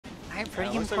Alright,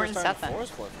 pretty important set then.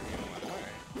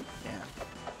 Yeah.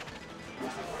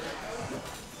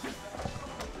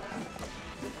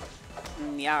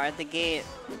 Yeah, we're at the gate.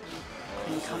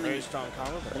 Very strong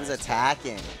combo. Quinn's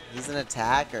attacking. He's an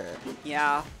attacker.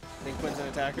 Yeah. Think Quinn's an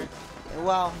attacker?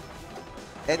 Well,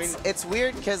 it's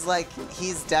weird because like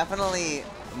he's definitely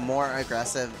more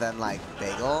aggressive than like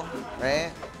Bagel,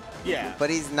 right? Yeah. But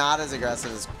he's not as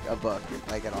aggressive as a Book,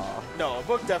 like at all. No, a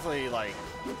Book definitely like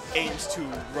aims to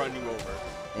run you over.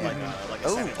 Yeah. Like a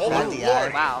Ooh, Senate. bad Oh, DI.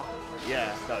 Lord. Wow.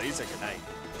 Yeah, no, he's a good knight.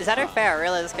 Is that fair?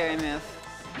 Really, the scary move.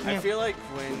 I feel like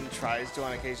Quinn tries to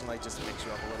on occasion like just mix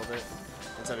you up a little bit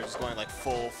instead of just going like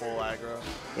full aggro.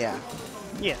 Yeah.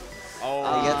 Yeah.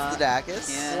 Oh, He gets the Dacus.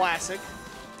 Yeah. classic.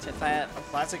 Should fight.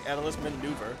 Classic Etalus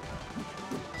maneuver.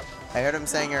 I heard him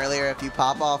saying earlier, if you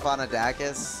pop off on a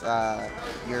Dacus,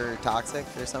 you're toxic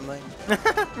or something.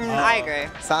 I agree.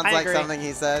 Sounds I like agree. something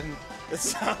he said. It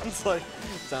sounds like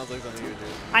something you would do.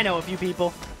 I know a few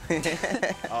people.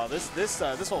 Oh, this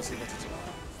whole sequence is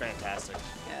fantastic.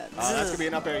 Yeah, That's gonna be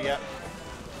an up air yet.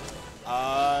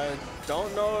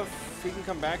 Don't know if he can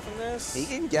come back from this. He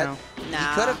can get. No. He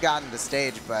Nah. could have gotten to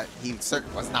stage, but he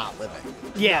certainly was not living.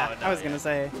 Yeah, No, I was yeah. gonna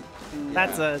say.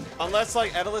 That's a. Unless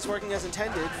like Etalus working as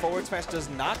intended, forward smash does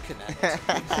not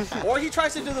connect. Or he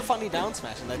tries to do the funny down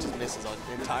smash and that just misses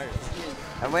entirely.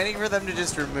 I'm waiting for them to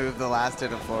just remove the last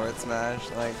hit of forward smash.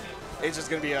 Like It's just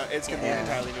gonna be an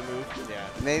entirely new move. Yeah.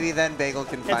 maybe then Bagel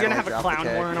can It's finally gonna have a drop the clown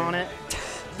horn character. on it.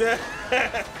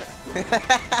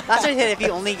 That should hit if you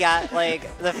only got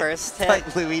like the first hit.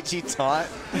 Like Luigi taunt.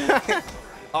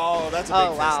 Oh, that's a big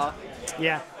Oh wow.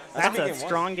 Yeah, That's that's a a big game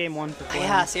strong game one for Quinn.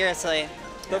 Yeah, seriously.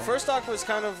 fist. The first stock was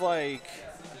kind of like,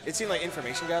 it seemed like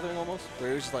information gathering almost,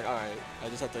 where it was just like, all right, I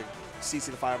just have to CC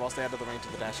the fireball, stay out of the range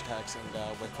of the dash attacks, and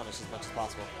whip punish as much as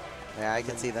possible. Yeah, I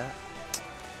can see that.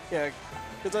 Yeah,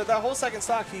 because that whole second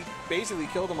stock, he basically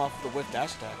killed him off with the whip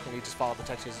dash attack, and he just followed the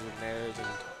tech chases with nairs, and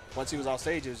once he was off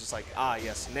stage, it was just like, ah,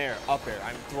 yes, nair, up air,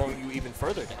 I'm throwing you even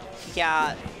further down.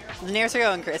 Yeah, the nairs are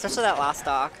going crazy, especially that last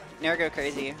stock. Nair go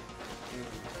crazy.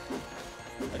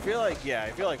 I feel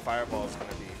like fireball is going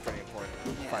to be pretty important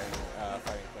fighting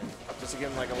Quinn. Just to give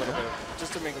him like a little bit,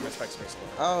 just to make him respect space a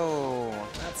little. Oh,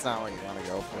 that's not what you want to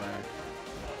go for.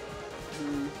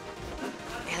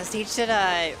 Yeah, the stage did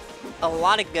a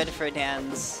lot of good for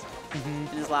Dan's in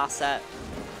his last set.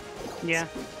 Yeah.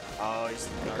 Oh, he's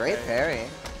Great okay. parry.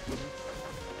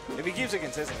 If he keeps it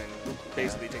consistent and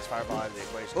basically takes fireball out of the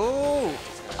equation. Ooh.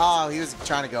 Oh, he was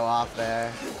trying to go off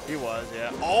there. He was, yeah.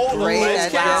 Oh, the Great ledge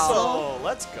edge cancel.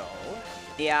 Let's go.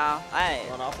 Yeah,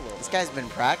 Run off a little This bit. guy's been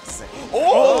practicing.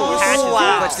 Oh,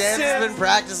 wow. But Dan's has been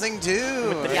practicing too.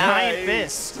 With the Yeah. giant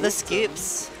fist. the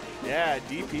scoops. Yeah,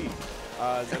 DP.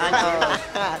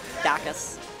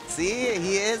 Dacus. See,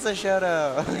 he is a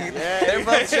Shoto. Yeah, They're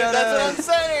both that's what I'm Shotos.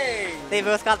 saying. They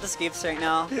both got the scoops right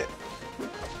now.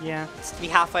 Yeah. Just to be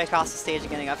halfway across the stage and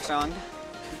getting up strong.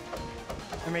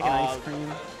 They're making ice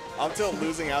cream. I'm still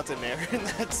losing out to Nair in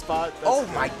that spot. That's Oh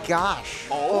my gosh.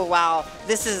 Oh wow,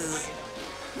 this is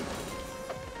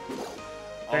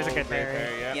There's a good great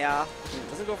parry. yeah. yeah.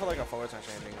 Doesn't go for like a forward smash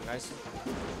or anything. Nice.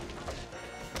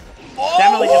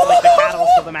 Definitely just like the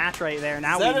catalyst of the match right there.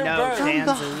 Now we know Zetterburn.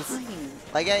 Dan's is.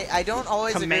 Like, I don't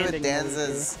always agree with Commanding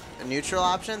Danz's neutral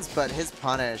options, but his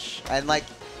punish and like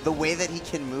the way that he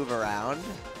can move around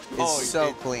is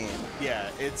so clean. Yeah,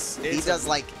 it's He does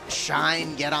like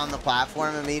shine, get on the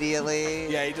platform immediately.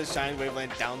 Yeah, he does shine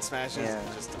waveland down smashes. Yeah.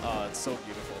 And just it's so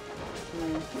beautiful.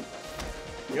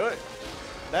 You know what?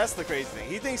 That's the crazy thing.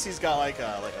 He thinks he's got like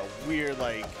a weird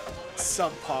like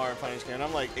subpar punish game. And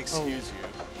I'm like, excuse you.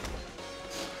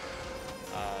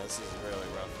 This is really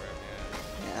rough for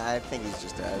him. Yeah, I think he's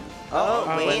just dead. Oh,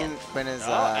 wait. Quinn is.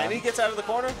 And he gets out of the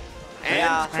corner. And,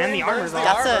 Yeah. And the Quinn armor's burns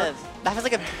off. That was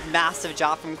like a massive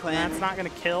job from Quinn. That's not gonna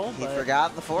kill. He But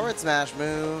forgot the forward smash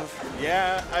move.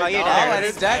 Yeah. Oh, you're Oh, dead. and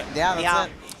he's dead. Yeah, that's Yeah.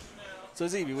 it. So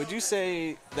ZeeBee, would you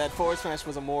say that forward smash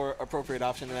was a more appropriate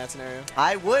option in that scenario?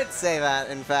 I would say that,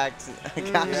 in fact,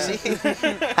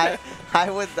 Akashi. I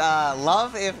would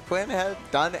love if Quinn had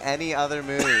done any other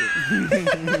move.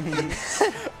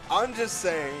 I'm just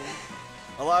saying,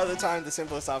 a lot of the time, the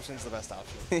simplest option is the best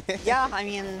option. Yeah, I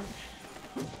mean,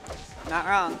 not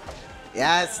wrong.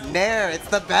 Yes, Nair, it's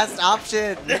the best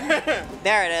option.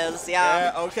 There it is.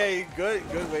 Yeah. Yeah, okay, good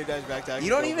way dash back to You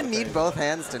don't even need both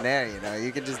hands to Nair, you know.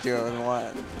 You can just do it with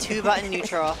one. 2-button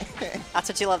neutral. That's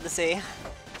what you love to see.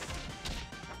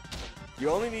 You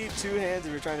only need 2 hands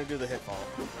if you're trying to do the hit fall.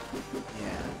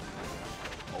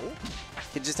 Yeah. Oh. You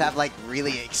could just have like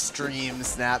really extreme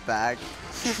snapback.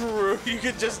 True. You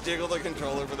could just jiggle the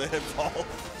controller for the hit fall.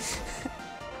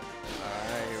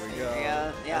 Alright, here we go.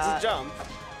 Yeah. That's a jump.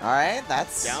 All right,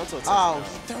 that's. Down tilt. Oh,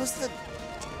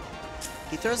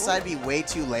 he throws side B way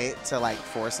too late to like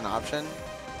force an option,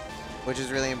 which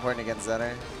is really important against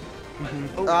Zetter.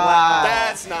 Oh, wow.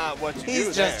 That's not what you do.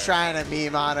 He's just trying to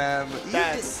meme on him.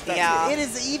 yeah. It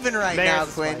is even right now,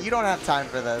 Quinn. You don't have time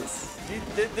for this.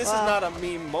 This is not a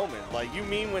meme moment. Like, you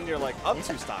meme when you're like up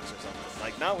 2 stocks or something.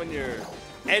 Like, not when you're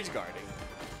edge guarding.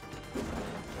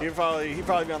 He'd probably be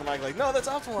on the mic like, no, that's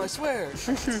optimal, I swear.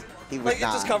 He would like, not.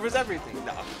 it just covers everything.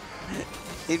 No.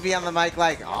 He'd be on the mic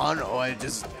like, oh no, I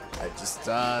just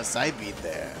side beat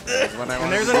there. That's when I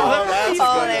want there's to do. another-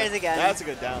 Oh, there's again. That's a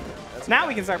good down. That's a Now good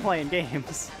we can down. start playing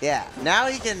games. Yeah, now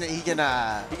he can You can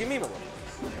meme a little.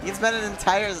 he can spend an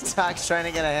entire stock trying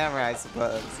to get a hammer, I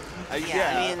suppose.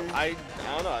 Yeah, I mean- I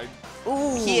don't know.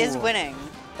 Ooh. He is winning.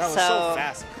 That was so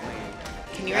fast and clean.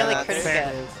 Can you Yeah, really that's critic Fair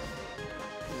it? is.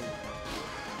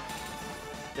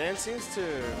 Dan seems to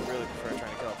really prefer trying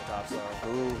to kill off the top, so.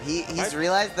 Ooh, he's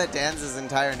realized that Dan's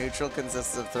entire neutral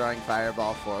consists of throwing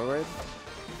fireball forward,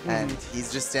 and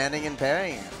he's just standing and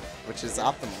parrying it, which is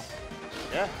optimal.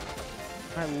 Yeah.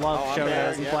 I love Oh, I'm showdowns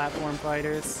there, and yeah. platform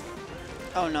fighters.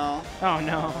 Oh no. Oh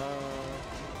no.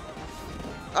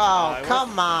 Oh, I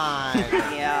come on!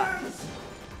 Yeah.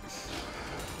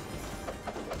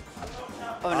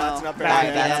 Oh no. that's not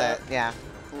Alright, bad. that's it. Yeah,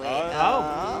 Wait.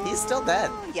 Oh. he's still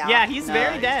dead. Yeah. Yeah, he's No,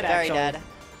 very dead, Very actually. dead.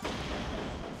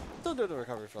 Still do the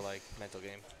recovery for like mental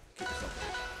game. Keep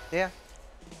yourself. Yeah.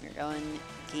 We're going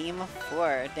game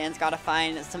 4. Dan's got to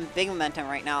find some big momentum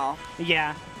right now.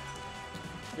 Yeah.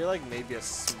 I feel like maybe a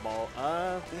small.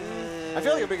 I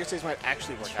feel like a bigger stage might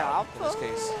actually work out in this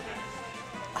case.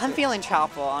 I'm feeling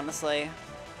Chapel, honestly.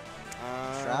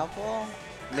 Travel?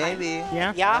 Maybe.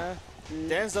 Yeah. Yeah.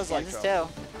 Dan's does like Dan's trouble.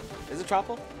 too. Is it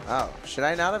Tropple? Oh, should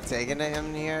I not have taken to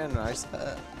him here in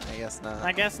Narsa? I guess not.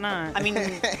 I guess not. I mean,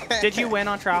 Did you win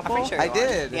on I'm pretty Tropical? sure I you won.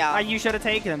 did. Yeah. You should have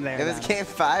taken him there. It was then. game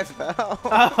 5 though.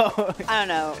 Oh. I don't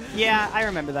know. Yeah, I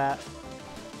remember that.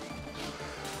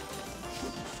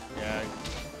 Yeah.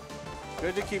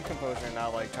 Good to keep composure and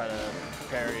not like try to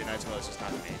parry and Etalus just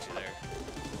not engage you there.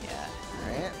 Yeah.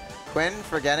 Alright. Quinn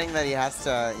forgetting that he has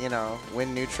to, you know,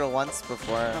 win neutral once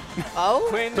before. Oh?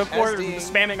 Quinn Before SDing.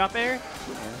 spamming up air?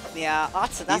 Yeah.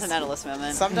 That's an He's- Etalus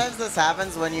moment. Sometimes this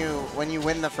happens when you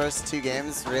win the first 2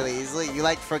 games really easily. You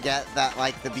like forget that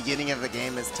like the beginning of the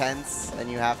game is tense and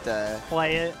you have to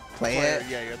Play it. play it.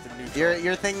 Yeah, you have to neutral.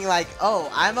 You're thinking like, oh,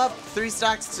 I'm up 3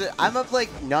 stocks to, I'm up like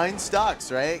 9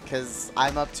 stocks, right? Because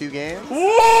I'm up 2 games.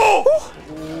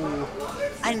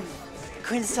 And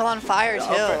Quinn's still on fire, too.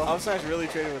 Upsmash really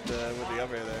traded with the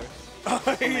up air there. Oh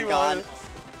my god.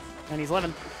 And he's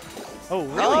living. Oh,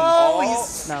 really? Oh,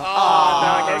 he's No.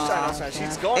 Oh, no, no, no, shot, no, She's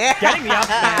yeah. going. yeah. Getting the up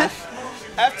smash.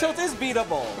 F tilt is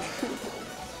beatable.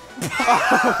 He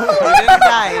didn't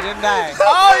die. He didn't die.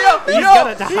 Oh, He's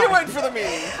gonna die. He went for the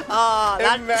meme. Oh,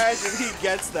 Imagine he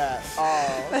gets that.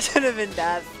 Oh, that should have been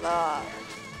death.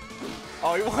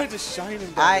 oh, he wanted to shine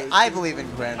him down. I believe in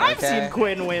Quinn. I've Okay. seen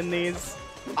Quinn win these.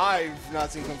 I've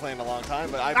not seen Quinn play in a long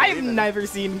time, but I I've believe in never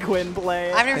seen Quinn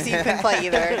play. I've never seen Quinn play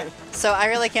either, so I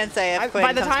really can't say if Quinn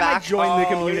By the comes time I back. joined the Oh,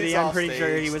 community, he's I'm off pretty sure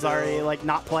stage he was still. already like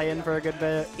not playing for a good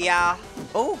bit. Yeah.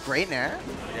 Oh, great nair.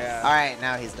 Yeah. All right,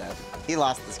 now he's dead. He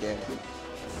lost this game.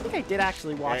 I think I did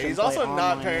actually watch Yeah, him he's play also not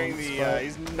online pairing once, the. but-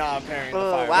 He's not pairing the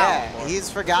Oh, fire. wow. Yeah, he's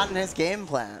forgotten his game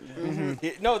plan.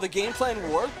 No, the game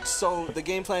plan worked, so the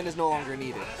game plan is no longer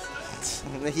needed.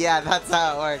 Yeah, that's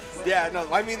how it works. Yeah, no,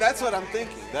 I mean that's what I'm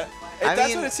thinking. I That's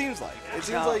mean- what it seems like. It seems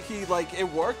Yeah. like he it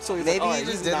worked, so he's Maybe like, oh, he he's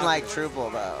just didn't not like doing it.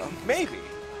 Truple though, Maybe.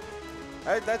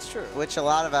 That's true. which a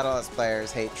lot of Etalus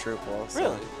players hate Truple. So,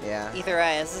 Really? Yeah. Either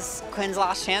way, this is Quinn's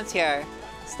last chance here.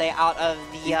 Stay out of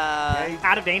the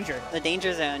Out of danger.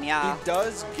 danger zone. Yeah. He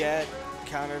does get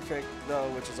counter pick though,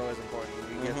 which is always important.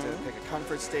 You get to pick a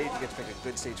comfort stage. You get to pick a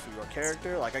good stage for your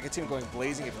character. Like I could see him going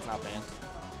blazing if it's not banned.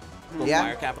 Go Yeah.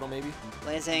 Fire Capital maybe.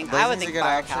 Blazing. I Blazing's would a think good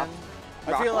fire option. cap.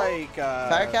 I feel like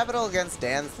Fire Capital against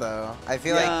Dan's though. I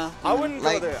feel like Yeah. I wouldn't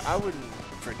like- go there. I wouldn't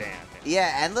for Dan.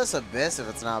 yeah, Endless Abyss if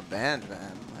it's not banned,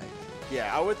 man. Like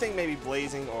Yeah, I would think maybe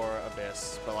Blazing or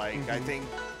Abyss, but like I think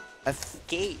a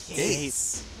Gate.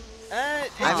 Gates.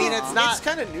 I mean, it's not- It's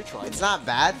kind of neutral. It's not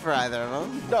bad for either of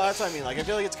them. No, that's what I mean. Like I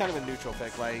feel like it's kind of a neutral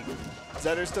pick. Like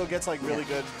Zetter still gets like really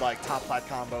good like top plat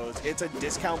combos. It's a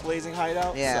discount Blazing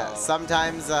hideout. Yeah, so.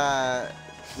 sometimes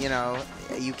you know,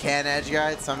 you can edge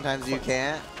guard, sometimes you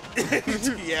can't.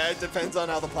 Yeah, it depends on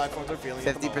how the platforms are feeling.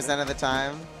 at the 50% moment. of the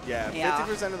time. Yeah, Yeah.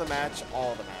 50% of the match,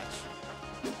 all the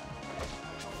match.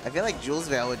 I feel like Jules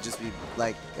Veil would just be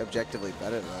like objectively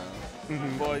better though.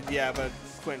 Well, yeah, but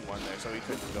Quinn won there, so he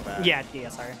couldn't go back. Yeah,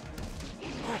 sorry.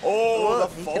 Oh, the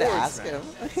you could forward ask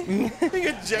smash. him. You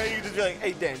could just be like,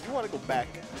 hey, Dan, do you want to go back?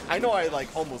 I know I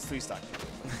like almost 3-stocked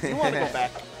you. Do you want to go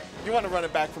back? Do you want to run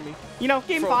it back for me? You know,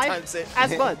 game For 5 time's sake.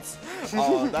 as buds.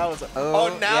 Oh, that was.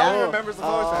 Oh, Now he yeah. remembers the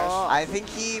forward smash. I think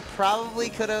he probably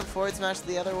could have forward smashed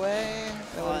the other way.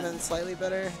 That would have been slightly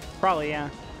better. Probably, yeah.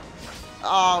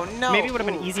 Oh, no. Maybe it would have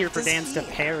been Ooh, easier for does Dance to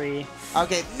he- parry.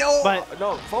 Okay, no. But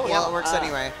No, forward. Well, it works Uh,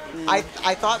 anyway.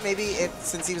 I thought maybe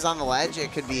since he was on the ledge,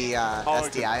 it could be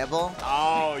SDI-able.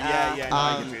 Oh, yeah. No,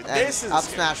 I get you. And This is up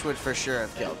scary. smash would for sure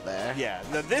have killed there. Yeah,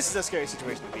 no, this is a scary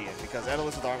situation to be in because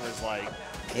Etalus with armor is like.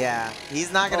 Yeah,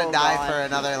 he's not gonna Oh, die God. for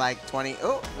another like 20.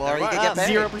 Oh, well, or he Never could get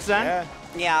mind. parried. 0%. Yeah.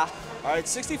 Yeah. All right,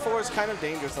 64 is kind of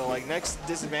dangerous though. Like next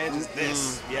disadvantage is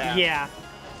this. Yeah. Yeah.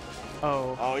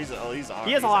 Oh. Oh, he's armed.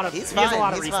 He has a lot of He's he has a fine,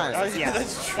 lot of he's fine. resources. Oh, yeah, Yeah.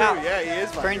 that's true. Yeah. Yeah, he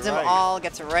is fine. Burns You're them right. all,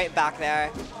 gets right back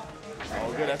there.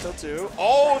 Oh, good FL2.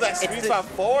 Oh, that sweet the- spot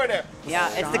forward there.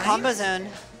 Yeah, it's the combo zone.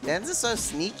 Dan's is so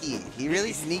sneaky. He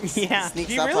really sneaks. Yeah.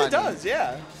 sneaks He up really on does, you.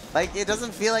 yeah. Like it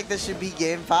doesn't feel like this should be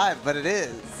game 5, but it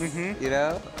is. You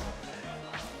know.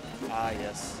 Ah,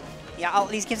 yes. Yeah, all,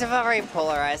 these games have felt very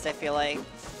polarized, I feel like.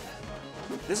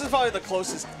 This is probably the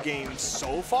closest game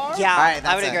so far. Yeah, All right,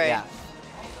 I would that's it, agree. yeah.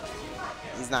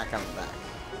 He's not coming back.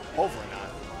 Hopefully not.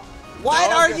 What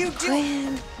No, are okay. you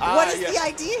doing? Ah, What is yeah. the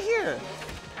idea here?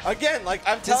 Again, like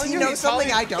I'm Does telling he you, know he something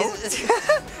probably, I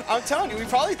don't? I'm telling you, he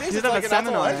probably thinks He's it's of a like an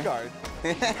optimal seminar. edge guard.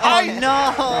 Oh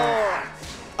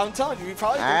no! I'm telling you, he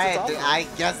probably All thinks right, it's optimal. I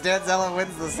guess Danzello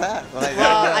wins the set. But I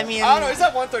Well, don't know. I mean, I don't know. He's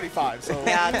at 135, so.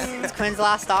 yeah, it's Quinn's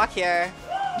last stock here.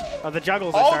 Oh, the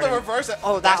juggles are Oh, starting. the reverse.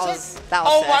 Oh, that was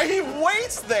Oh, why sick. he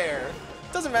waits there?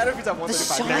 Doesn't matter if he's at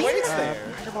 135. He shine? waits there.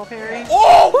 Fireball parry.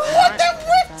 Oh, what? That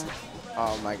whipped!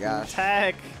 Oh my gosh.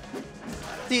 Tech.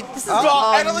 Dude, this is Oh,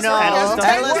 oh Etalus no. has The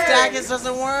ten Endless words. Daggers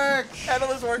doesn't work.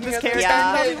 Etalus working This at character-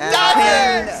 Yeah. He And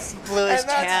does Quinn it! blew his And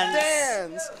that's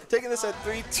chance. Dan's taking this at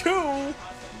 3-2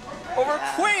 over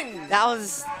Quinn.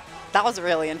 That was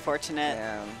really unfortunate.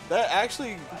 Damn. That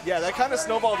actually, yeah, that kind of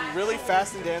snowballed really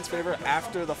fast in Dan's favor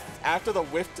after the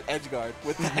whiffed edge guard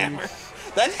with the hammer.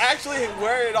 That's actually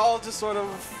where it all just sort of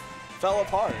fell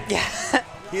apart. Yeah.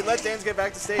 He let Dan's get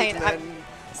back to stage, Hey, and I'm- then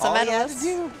Some All he had to medals.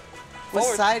 do was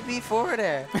Forward. side B forward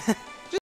air.